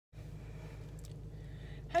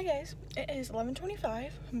Hi guys, it is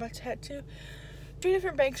 11:25. I'm about to head to 3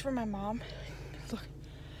 different banks for my mom. Look,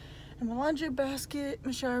 and my laundry basket, my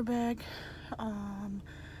shower bag,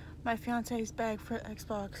 my fiance's bag for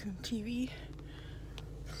Xbox and TV.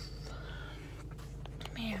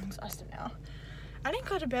 Man, I'm exhausted now. I didn't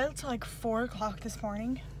go to bed until like 4 o'clock this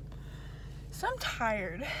morning, so I'm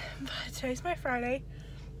tired. But today's my Friday.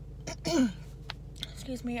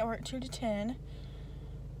 Excuse me, I work 2 to 10.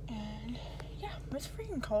 And yeah, it's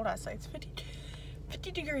freaking cold outside. It's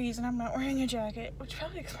 50 degrees and I'm not wearing a jacket, which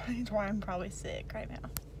probably explains why I'm probably sick right now.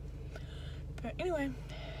 But anyway,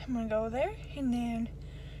 I'm gonna go there and then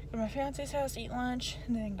go to my fiance's house, eat lunch,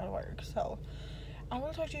 and then go to work. So I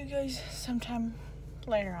will talk to you guys sometime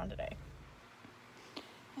later on today.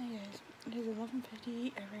 Hey guys, it is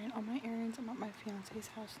 11:50. I ran all my errands. I'm at my fiance's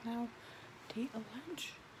house now to eat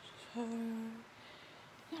lunch. So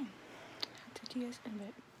yeah, I'll talk to you guys in a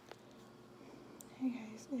bit. Hey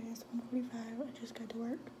guys, it is 1:45. I just got to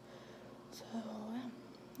work. So yeah,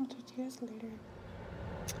 I'll talk to you guys later.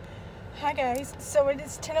 Hi guys, so it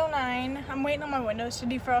is 10:09. I'm waiting on my windows to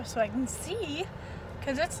defrost so I can see,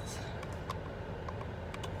 because it's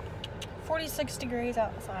 46 degrees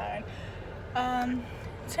outside.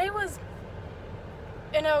 Today was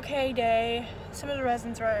an okay day. Some of the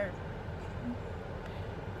residents were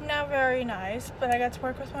not very nice, but I got to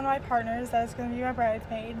work with one of my partners that is going to be my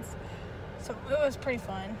bridesmaids. So it was pretty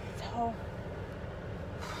fun. So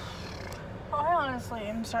I honestly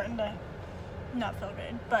am starting to not feel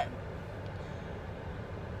good, but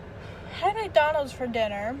I had McDonald's for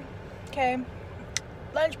dinner. Okay,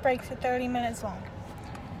 lunch breaks at 30 minutes long.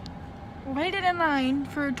 Waited in line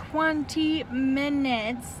for 20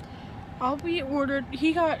 minutes. All we ordered,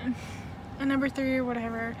 he got a number 3 or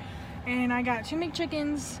whatever, and I got 2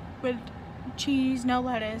 McChickens with cheese, no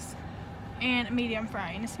lettuce, and a medium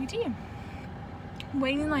fry and a sweet tea.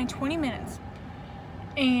 Waiting in line 20 minutes,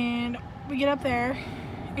 and we get up there,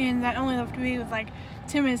 and that only left me with like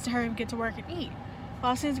 10 minutes to hurry and get to work and eat.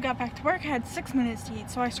 Well, as soon as I got back to work, I had 6 minutes to eat,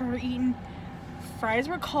 so I started eating. Fries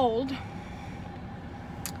were cold.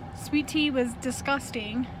 Sweet tea was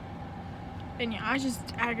disgusting. And yeah, I was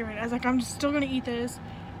just aggravated. I was like, I'm just still gonna eat this.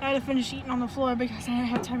 I had to finish eating on the floor because I didn't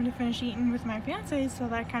have time to finish eating with my fiance, so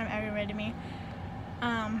that kind of aggravated me.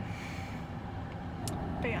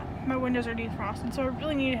 But yeah, my windows are defrosted, so I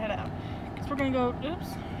really need to head out. Because we're going to go,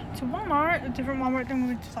 to Walmart, a different Walmart than we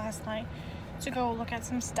went to last night, to go look at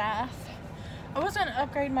some stuff. I was going to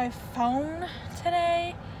upgrade my phone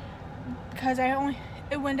today, because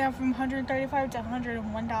it went down from $135 to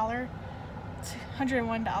 $101.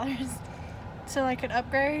 $101. So I could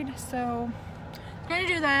upgrade, so I'm going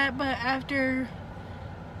to do that, but after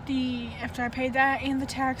I paid that and the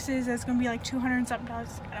taxes, that's gonna be like $200 and something. I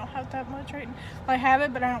don't have that much right now. Well, I have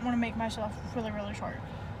it, but I don't want to make myself really short.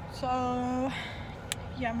 So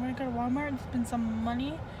yeah, I'm gonna go to Walmart and spend some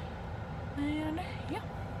money, and yeah,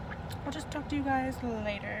 I'll just talk to you guys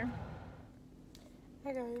later.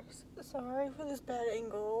 Hi guys, sorry for this bad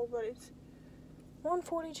angle, but it's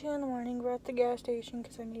 1:42 in the morning. We're at the gas station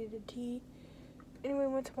because I needed tea. Anyway,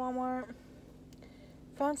 went to Walmart.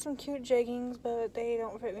 Found some cute jeggings, but they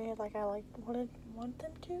don't fit me like I want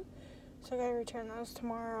them to. So I gotta return those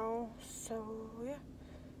tomorrow. So yeah,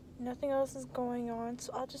 nothing else is going on.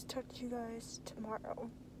 So I'll just talk to you guys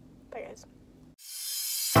tomorrow. Bye guys.